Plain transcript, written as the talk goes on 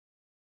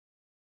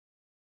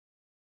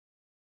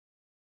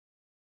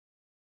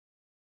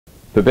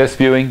For best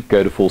viewing,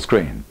 go to full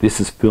screen.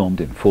 This is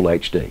filmed in full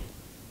HD.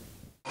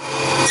 Coming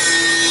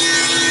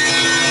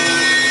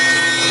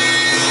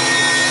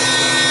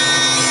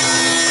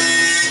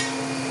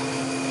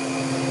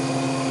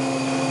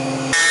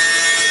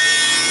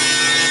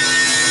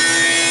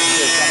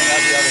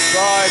out the other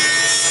side.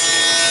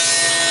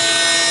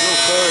 Real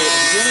furry at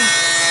the beginning.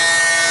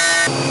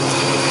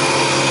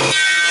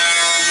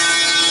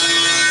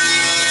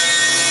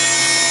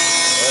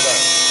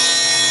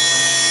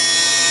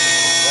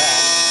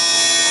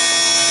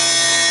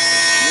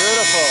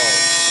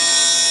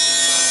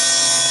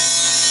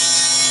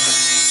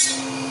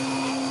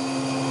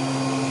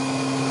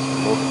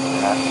 Look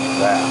at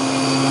that.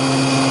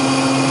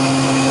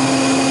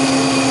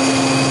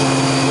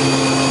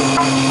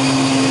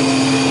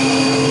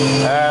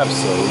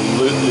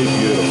 Absolutely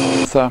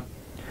beautiful. So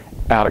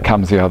out it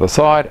comes the other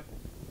side,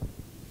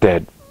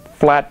 dead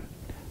flat.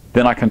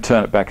 Then I can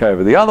turn it back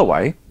over the other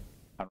way.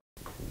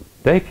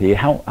 Dave here,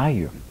 how are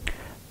you?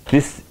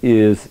 This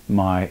is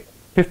my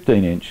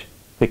 15-inch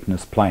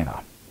thickness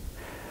planer.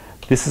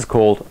 This is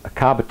called a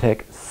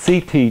Carpenter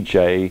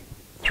CTJ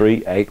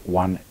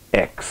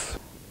 381X.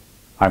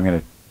 I'm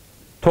going to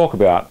talk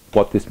about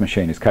what this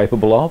machine is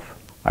capable of.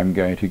 I'm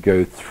going to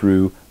go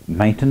through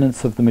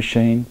maintenance of the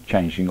machine,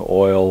 changing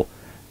oil,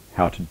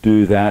 how to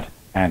do that,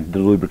 and the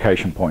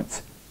lubrication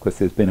points. Because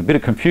there's been a bit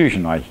of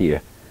confusion, I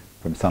hear,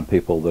 from some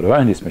people that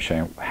own this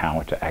machine,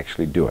 how to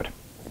actually do it.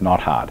 It's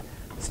not hard.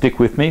 Stick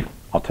with me,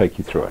 I'll take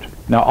you through it.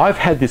 Now, I've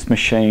had this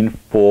machine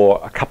for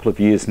a couple of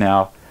years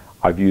now.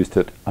 I've used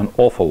it an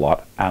awful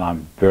lot, and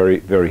I'm very,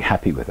 very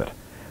happy with it.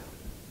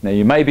 Now,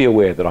 you may be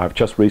aware that I've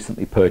just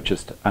recently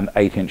purchased an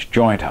 8-inch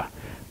jointer.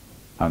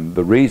 And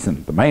the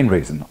main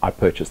reason I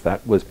purchased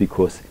that was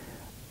because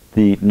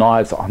the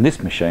knives on this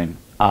machine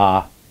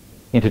are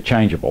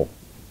interchangeable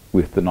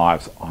with the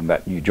knives on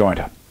that new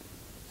jointer.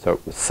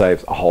 So it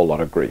saves a whole lot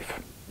of grief.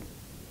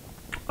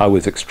 I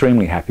was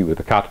extremely happy with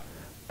the cut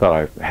that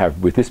I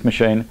have with this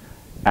machine,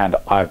 and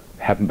I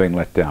haven't been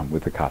let down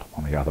with the cut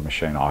on the other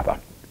machine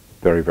either.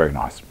 Very, very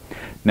nice.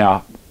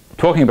 Now,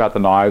 talking about the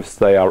knives,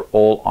 they are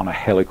all on a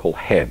helical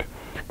head.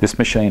 This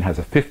machine has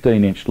a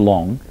 15-inch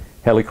long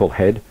helical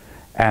head,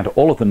 and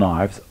all of the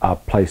knives are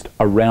placed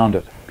around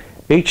it.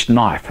 Each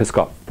knife has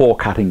got 4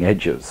 cutting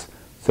edges,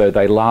 so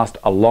they last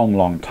a long,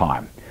 long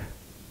time.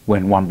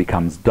 When one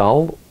becomes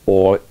dull,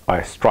 or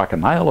I strike a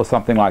nail or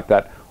something like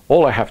that,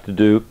 all I have to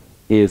do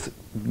is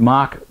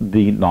mark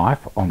the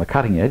knife on the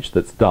cutting edge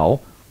that's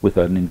dull with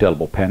an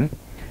indelible pen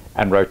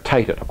and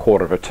rotate it a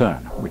quarter of a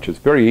turn, which is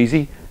very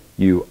easy.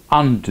 You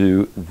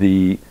undo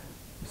the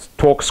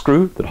torque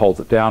screw that holds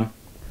it down,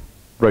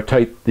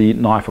 rotate the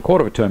knife a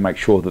quarter of a turn, make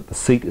sure that the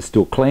seat is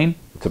still clean,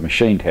 it's a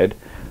machined head,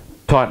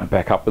 tighten it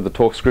back up with the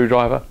torque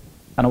screwdriver,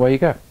 and away you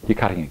go, you're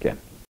cutting again.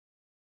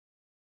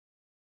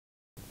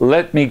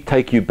 Let me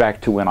take you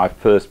back to when I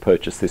first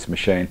purchased this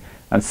machine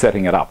and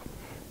setting it up.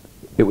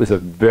 It was a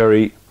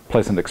very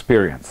pleasant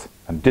experience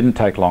and didn't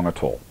take long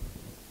at all.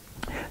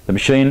 The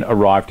machine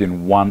arrived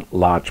in one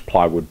large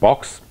plywood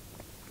box.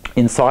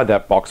 Inside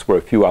that box were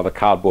a few other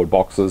cardboard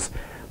boxes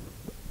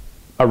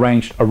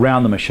arranged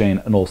around the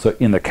machine and also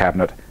in the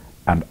cabinet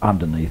and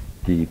underneath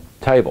the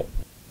table.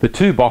 The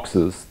 2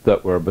 boxes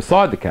that were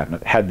beside the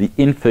cabinet had the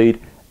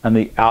in-feed and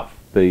the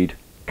out-feed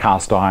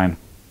cast iron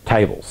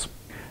tables.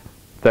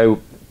 They were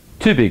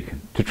too big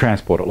to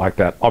transport it like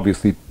that.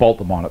 Obviously, bolt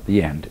them on at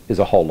the end is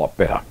a whole lot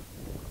better.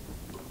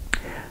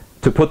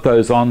 To put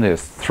those on,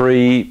 there's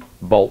 3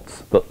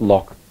 bolts that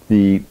lock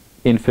the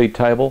in-feed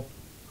table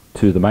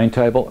to the main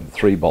table and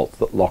 3 bolts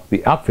that lock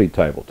the out-feed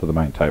table to the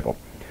main table.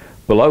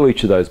 Below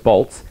each of those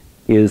bolts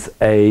is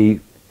a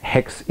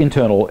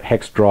internal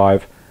hex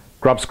drive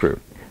grub screw.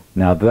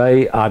 Now,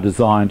 they are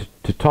designed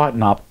to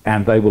tighten up,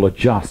 and they will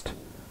adjust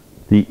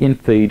the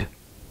in-feed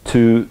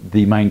to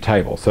the main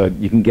table, so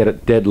you can get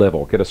it dead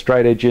level, get a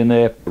straight edge in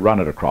there, run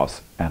it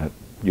across, and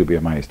you'll be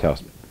amazed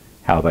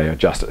how they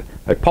adjust it.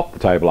 They pop the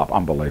table up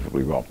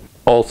unbelievably well.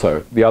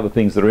 Also, the other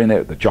things that are in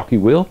there, the jockey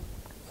wheel,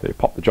 so you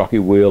pop the jockey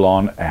wheel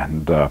on,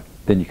 and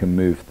then you can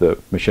move the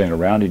machine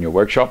around in your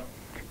workshop.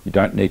 You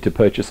don't need to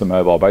purchase a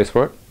mobile base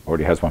for it,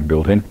 already has one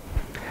built in.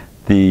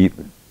 The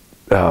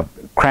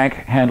crank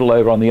handle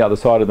over on the other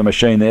side of the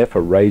machine there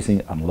for raising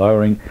and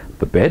lowering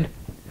the bed.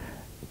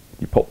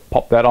 You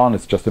pop that on,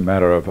 it's just a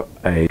matter of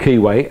a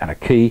keyway and a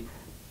key,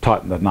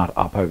 tighten the nut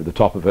up over the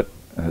top of it,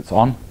 and it's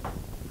on.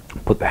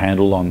 Put the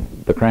handle on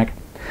the crank,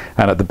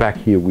 and at the back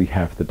here we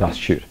have the dust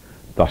chute.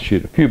 Dust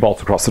chute, a few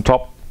bolts across the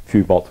top, a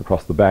few bolts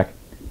across the back,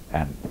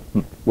 and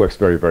works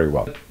very, very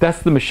well. That's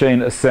the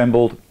machine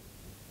assembled.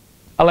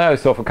 Allow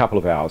yourself a couple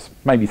of hours,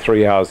 maybe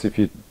 3 hours if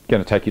you're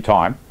going to take your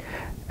time,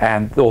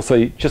 and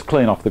also just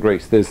clean off the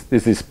grease. There's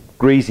this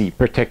greasy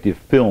protective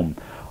film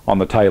on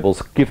the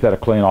tables. Give that a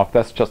clean off.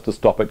 That's just to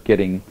stop it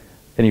getting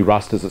any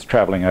rust as it's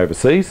traveling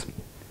overseas,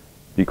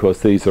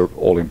 because these are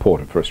all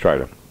imported for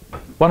Australia.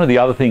 One of the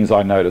other things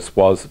I noticed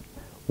was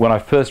when I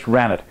first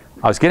ran it,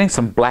 I was getting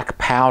some black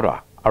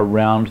powder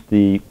around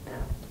the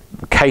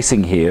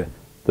casing here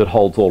that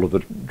holds all of the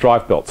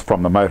drive belts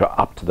from the motor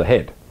up to the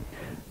head.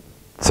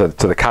 so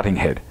to the cutting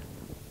head.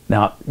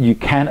 Now you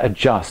can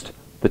adjust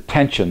the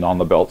tension on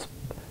the belts.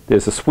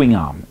 There's a swing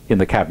arm in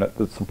the cabinet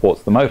that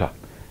supports the motor.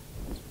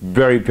 It's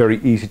very,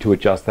 very easy to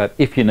adjust that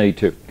if you need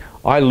to.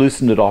 I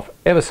loosened it off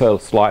ever so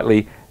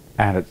slightly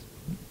and it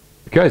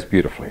goes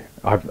beautifully.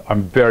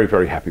 I'm very,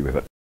 very happy with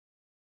it.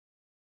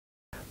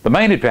 The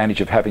main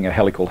advantage of having a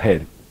helical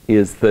head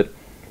is that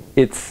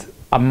it's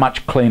a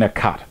much cleaner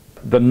cut.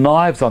 The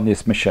knives on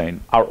this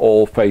machine are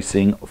all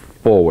facing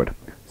forward.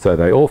 So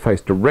they all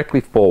face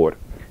directly forward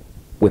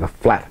with a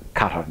flat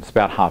cutter. It's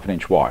about 1/2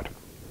 inch wide.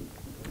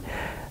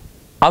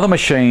 Other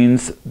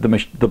machines,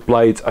 the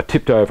blades are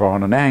tipped over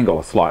on an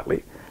angle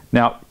slightly.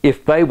 Now,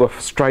 if they were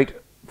straight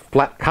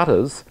flat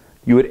cutters,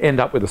 you would end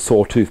up with a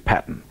sawtooth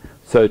pattern.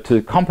 So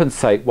to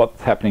compensate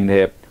what's happening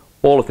there,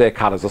 all of their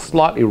cutters are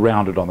slightly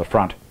rounded on the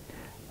front,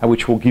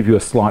 which will give you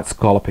a slight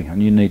scalloping,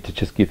 and you need to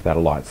just give that a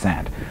light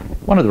sand.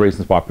 One of the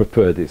reasons why I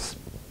prefer this.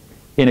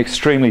 In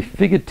extremely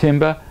figured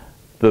timber,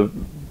 the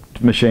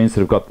machines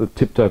that have got the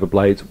tipped over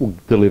blades will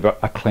deliver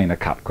a cleaner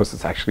cut because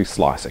it's actually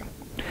slicing.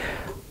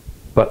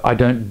 But I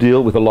don't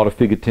deal with a lot of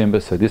figured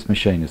timber, so this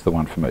machine is the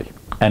one for me.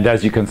 And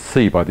as you can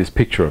see by this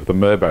picture of the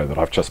Merbo that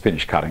I've just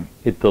finished cutting,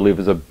 it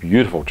delivers a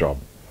beautiful job,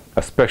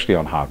 especially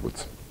on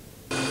hardwoods.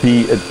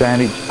 The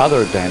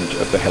other advantage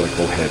of the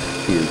helical head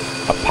is,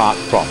 apart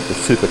from the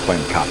super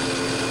clean cut,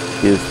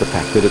 is the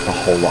fact that it's a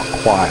whole lot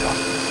quieter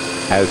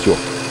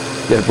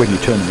when you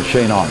turn the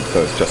machine on.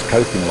 So it's just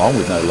coasting along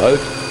with no load.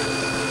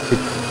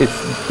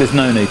 There's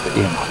no need for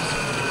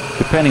earmuffs.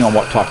 Depending on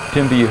what type of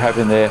timber you have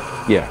in there,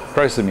 yeah,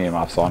 throw some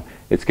earmuffs on.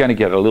 It's going to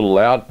get a little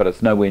loud, but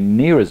it's nowhere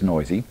near as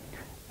noisy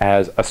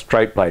as a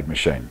straight blade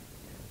machine.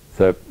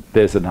 So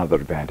there's another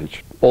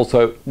advantage.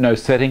 Also, no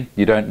setting.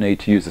 You don't need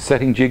to use a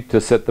setting jig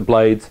to set the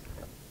blades.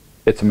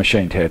 It's a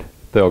machined head.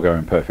 They'll go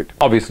in perfect.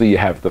 Obviously, you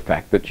have the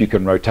fact that you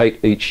can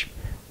rotate each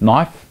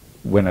knife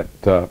when it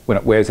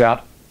wears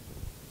out.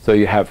 So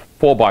you have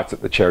 4 bites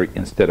at the cherry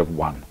instead of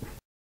 1.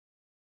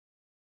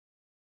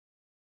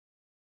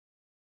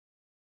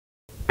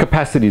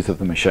 Capacities of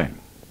the machine.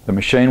 The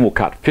machine will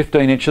cut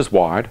 15 inches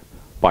wide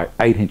by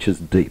 8 inches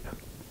deep.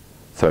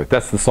 So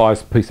that's the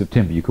size piece of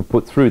timber you could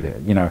put through there.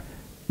 You know,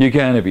 you're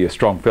going to be a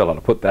strong fella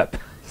to put that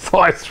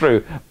size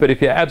through, but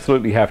if you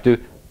absolutely have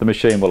to, the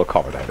machine will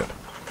accommodate it.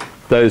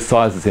 Those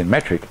sizes in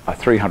metric are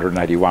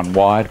 381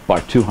 wide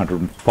by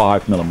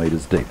 205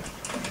 millimeters deep.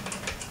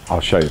 I'll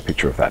show you a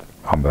picture of that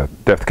on the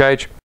depth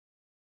gauge.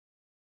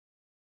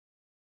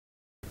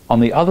 On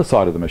the other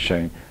side of the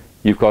machine,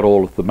 you've got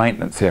all of the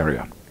maintenance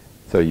area.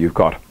 So you've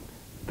got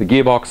the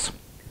gearbox,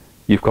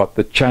 you've got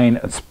the chain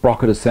and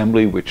sprocket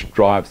assembly which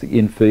drives the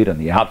in-feed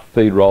and the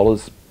out-feed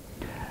rollers,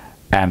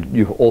 and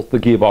the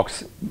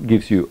gearbox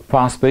gives you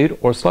fast speed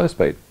or slow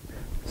speed.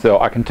 So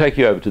I can take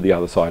you over to the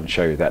other side and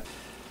show you that.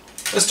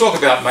 Let's talk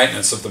about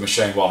maintenance of the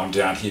machine while I'm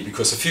down here,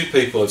 because a few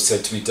people have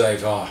said to me,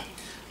 Dave,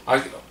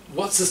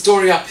 what's the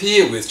story up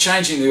here with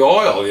changing the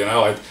oil? You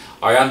know,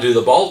 I undo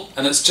the bolt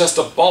and it's just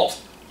a bolt.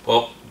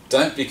 Well,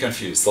 don't be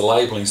confused. The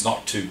labelling's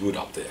not too good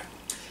up there.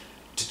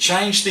 To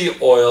change the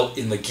oil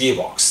in the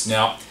gearbox.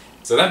 Now,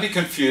 so don't be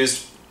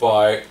confused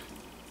by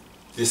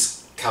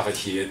this cover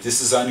here.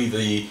 This is only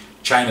the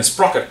chain and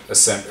sprocket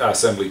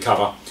assembly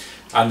cover,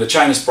 and the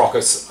chain and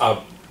sprockets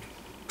are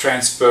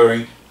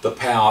transferring the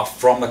power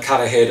from the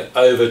cutter head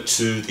over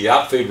to the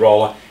outfeed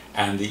roller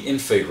and the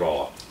infeed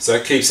roller. So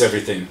it keeps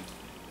everything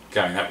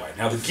going that way.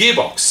 Now the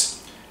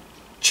gearbox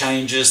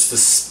changes the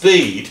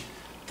speed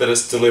that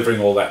it's delivering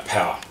all that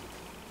power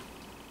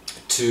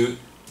to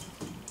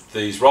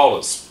these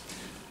rollers.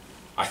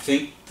 I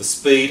think the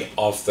speed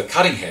of the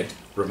cutting head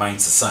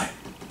remains the same.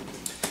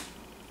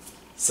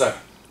 So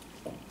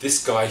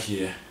this guy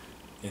here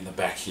in the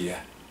back here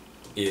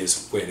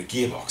is where the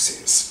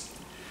gearbox is.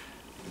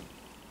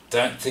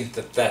 Don't think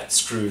that that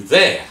screw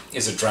there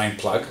is a drain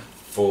plug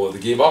for the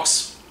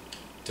gearbox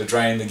to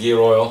drain the gear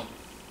oil,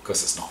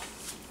 because it's not.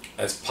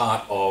 It's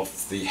part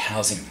of the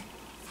housing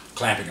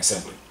clamping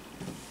assembly.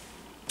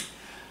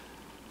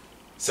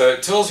 So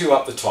it tells you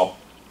up the top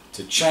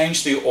to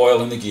change the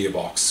oil in the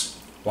gearbox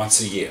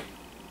once a year.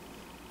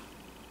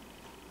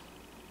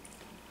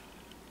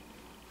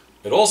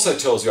 It also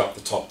tells you up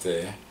the top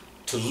there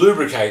to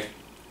lubricate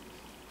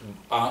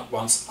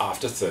once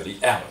after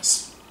 30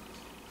 hours.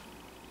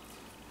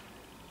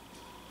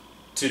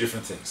 Two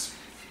different things.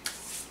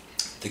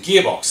 The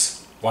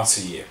gearbox once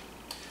a year.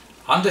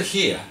 Under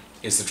here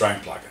is the drain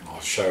plug, and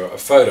I'll show a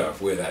photo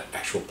of where that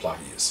actual plug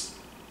is.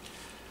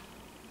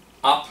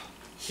 Up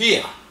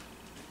here,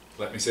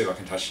 let me see if I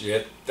can touch it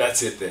yet.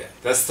 That's it there.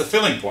 That's the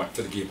filling point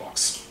for the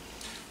gearbox.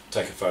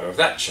 Take a photo of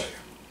that and show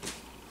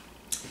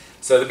you.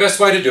 So the best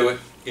way to do it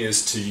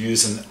is to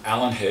use an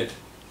Allen head.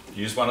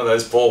 Use one of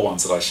those ball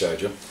ones that I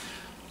showed you.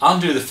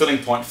 Undo the filling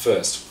point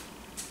first.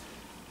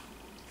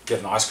 Get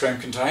an ice cream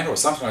container or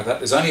something like that.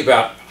 There's only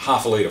about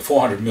half a litre,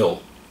 400 ml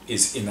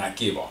is in that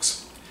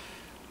gearbox.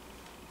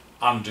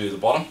 Undo the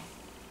bottom,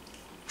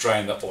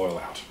 drain the oil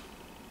out.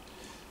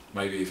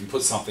 Maybe even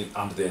put something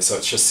under there so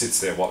it just sits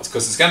there while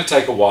because it's going to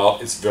take a while.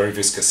 It's very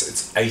viscous.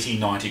 It's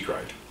 80-90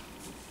 grade.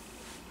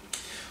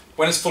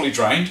 when it's fully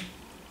drained,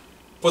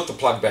 put the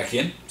plug back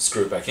in,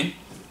 screw it back in,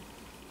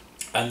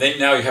 and then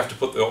now you have to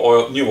put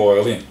the new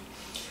oil in.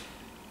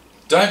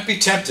 Don't be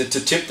tempted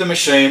to tip the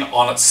machine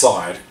on its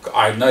side.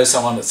 I know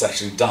someone that's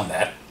actually done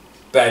that.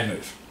 Bad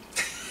move.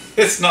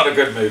 It's not a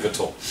good move at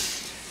all.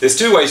 There's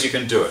two ways you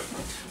can do it.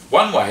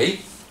 One way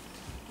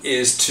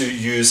is to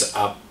use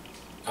a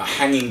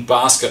hanging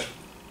basket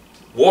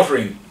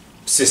watering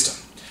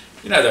system.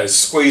 You know those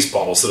squeeze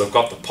bottles that have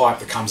got the pipe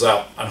that comes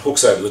out and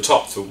hooks over the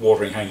top for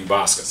watering hanging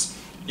baskets.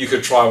 You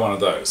could try one of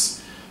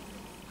those.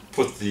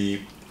 Put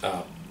the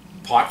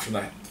pipe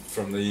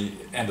from the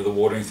end of the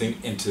watering thing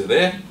into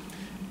there,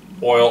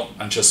 oil,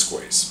 and just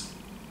squeeze.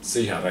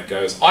 See how that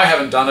goes. I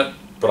haven't done it,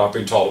 but I've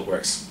been told it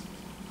works.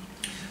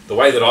 The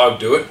way that I would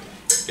do it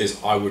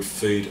is I would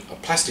feed a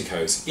plastic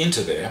hose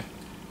into there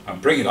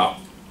and bring it up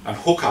and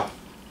hook up,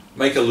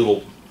 make a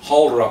little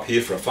holder up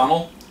here for a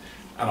funnel,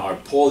 and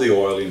I'd pour the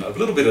oil in a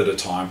little bit at a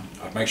time.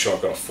 I'd make sure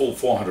I've got a full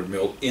 400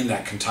 ml in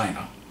that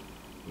container,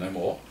 no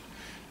more.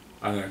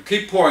 And then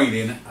keep pouring it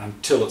in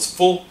until it's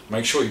full.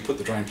 Make sure you put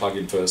the drain plug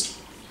in first,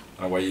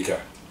 and away you go.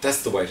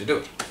 That's the way to do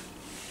it.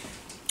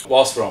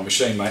 Whilst we're on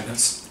machine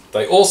maintenance,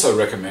 they also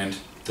recommend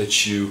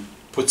that you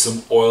put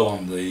some oil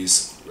on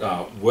these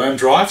worm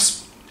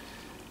drives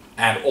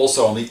and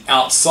also on the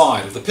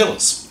outside of the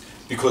pillars,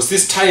 because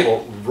this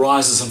table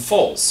rises and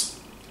falls.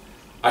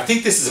 I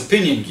think this is a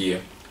pinion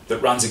gear that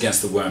runs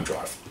against the worm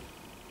drive,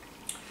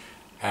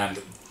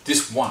 and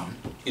this one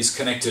is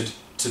connected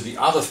to the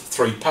other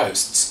 3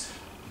 posts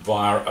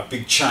via a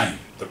big chain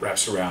that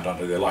wraps around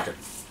under there like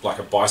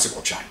a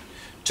bicycle chain.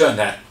 Turn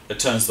that, it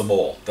turns them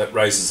all. That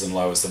raises and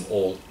lowers them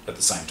all at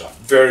the same time.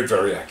 Very,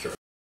 very accurate.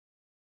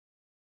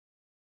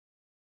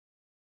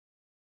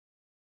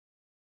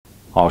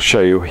 I'll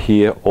show you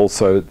here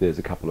also, there's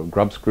a couple of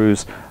grub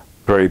screws,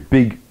 very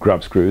big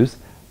grub screws.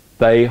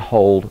 They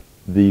hold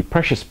the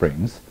pressure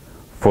springs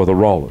for the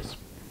rollers.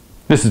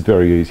 This is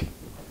very easy.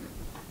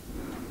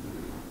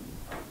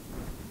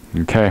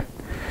 Okay,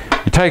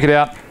 you take it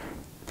out,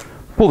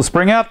 pull the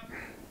spring out,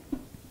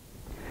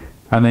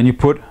 and then you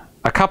put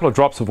a couple of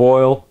drops of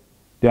oil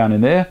down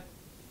in there.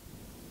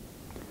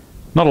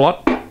 Not a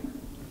lot.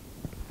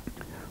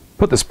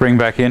 Put the spring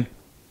back in,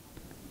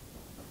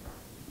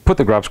 put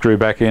the grub screw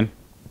back in,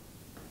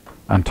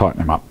 and tighten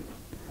them up.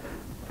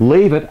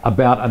 Leave it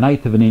about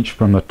 1/8 of an inch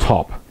from the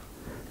top.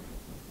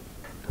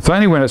 It's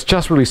only when it's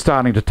just really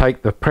starting to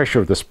take the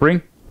pressure of the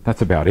spring,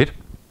 that's about it.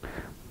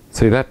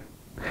 See that?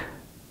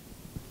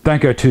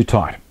 Don't go too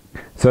tight.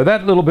 So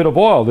that little bit of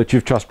oil that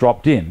you've just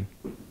dropped in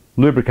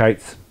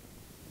lubricates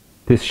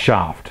this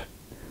shaft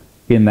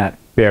in that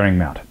bearing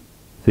mount.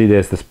 See,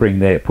 there's the spring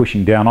there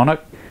pushing down on it.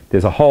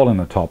 There's a hole in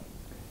the top,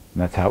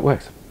 and that's how it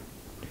works.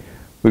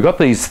 We've got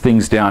these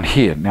things down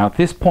here. Now at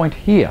this point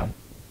here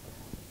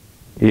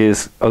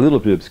is a little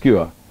bit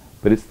obscure,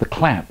 but it's the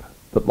clamp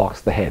that locks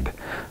the head.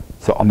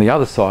 So on the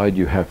other side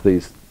you have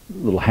these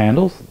little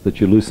handles that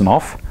you loosen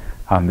off,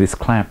 and this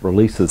clamp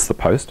releases the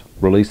post,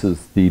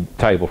 releases the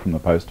table from the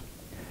post.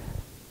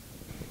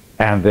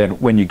 And then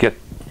when you get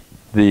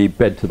the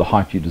bed to the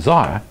height you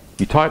desire,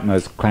 you tighten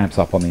those clamps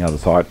up on the other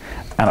side,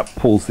 and it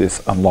pulls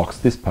this and locks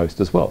this post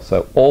as well.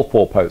 So all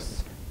 4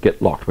 posts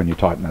get locked when you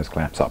tighten those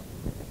clamps up.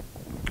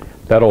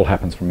 That all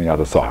happens from the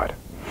other side.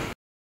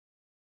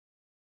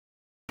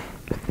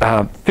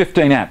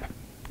 15 amp.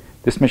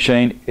 This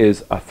machine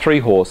is a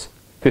 3-horse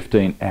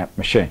 15 amp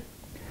machine.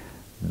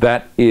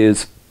 That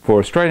is, for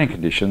Australian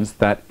conditions,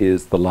 that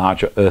is the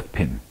larger earth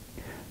pin.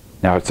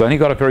 Now it's only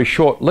got a very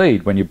short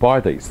lead when you buy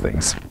these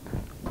things.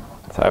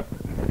 So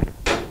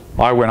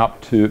I went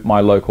up to my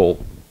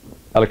local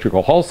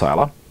electrical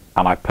wholesaler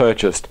and I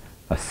purchased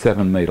a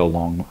 7 metre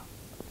long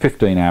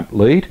 15 amp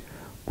lead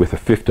with a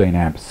 15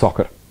 amp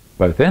socket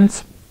both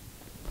ends.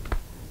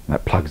 And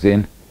that plugs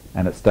in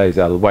and it stays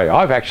out of the way.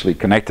 I've actually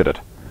connected it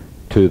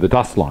to the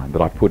dust line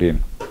that I put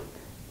in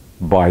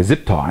by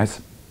zip ties,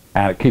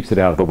 and it keeps it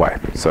out of the way.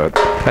 So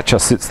that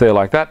just sits there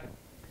like that.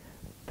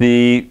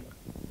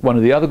 One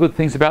of the other good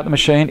things about the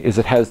machine is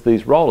it has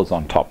these rollers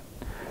on top.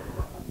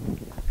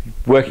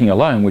 Working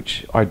alone,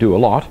 which I do a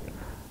lot,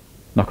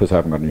 not because I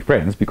haven't got any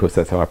friends, because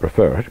that's how I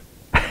prefer it,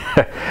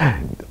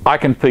 I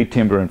can feed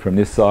timber in from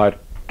this side,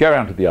 go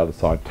around to the other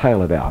side,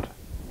 tail it out,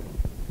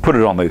 put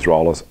it on these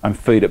rollers and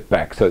feed it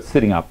back, so it's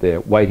sitting up there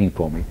waiting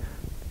for me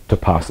to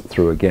pass it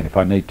through again if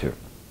I need to.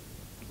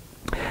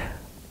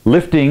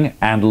 Lifting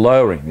and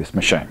lowering this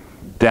machine.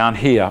 Down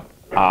here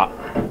are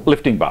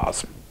lifting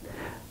bars.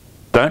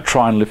 Don't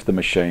try and lift the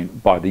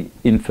machine by the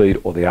in-feed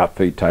or the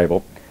out-feed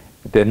table.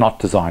 They're not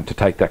designed to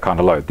take that kind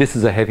of load. This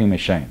is a heavy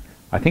machine.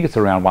 I think it's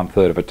around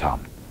 1/3 of a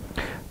ton.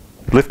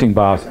 Lifting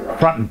bars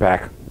front and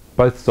back,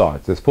 both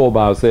sides. There's 4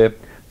 bars there,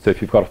 so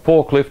if you've got a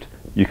forklift,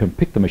 you can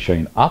pick the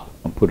machine up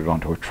and put it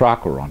onto a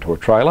truck or onto a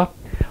trailer,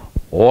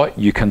 or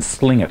you can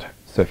sling it.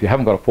 So if you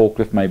haven't got a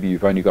forklift, maybe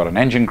you've only got an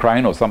engine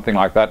crane or something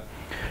like that,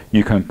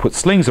 you can put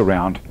slings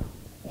around,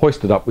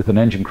 hoist it up with an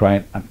engine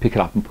crane and pick it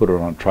up and put it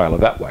on a trailer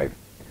that way.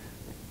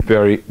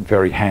 Very,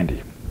 very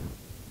handy.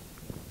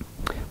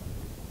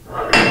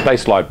 They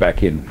slide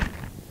back in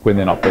when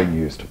they're not being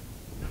used.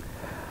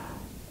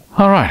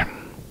 All right,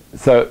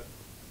 so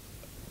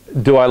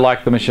do I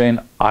like the machine?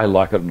 I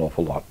like it an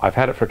awful lot. I've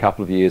had it for a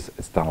couple of years.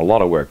 It's done a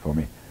lot of work for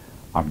me.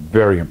 I'm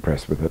very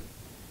impressed with it.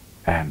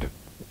 And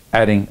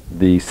adding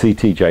the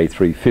CTJ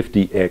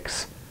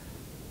 350X,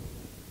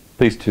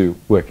 these two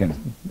work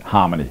in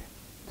harmony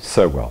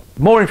so well.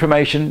 More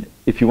information,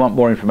 if you want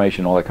more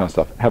information, all that kind of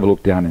stuff, have a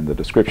look down in the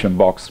description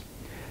box.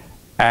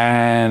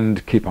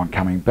 And keep on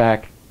coming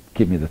back.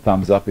 Give me the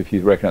thumbs up if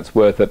you reckon it's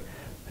worth it.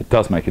 It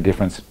does make a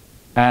difference.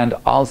 And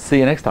I'll see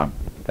you next time.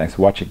 Thanks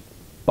for watching.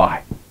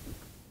 Bye.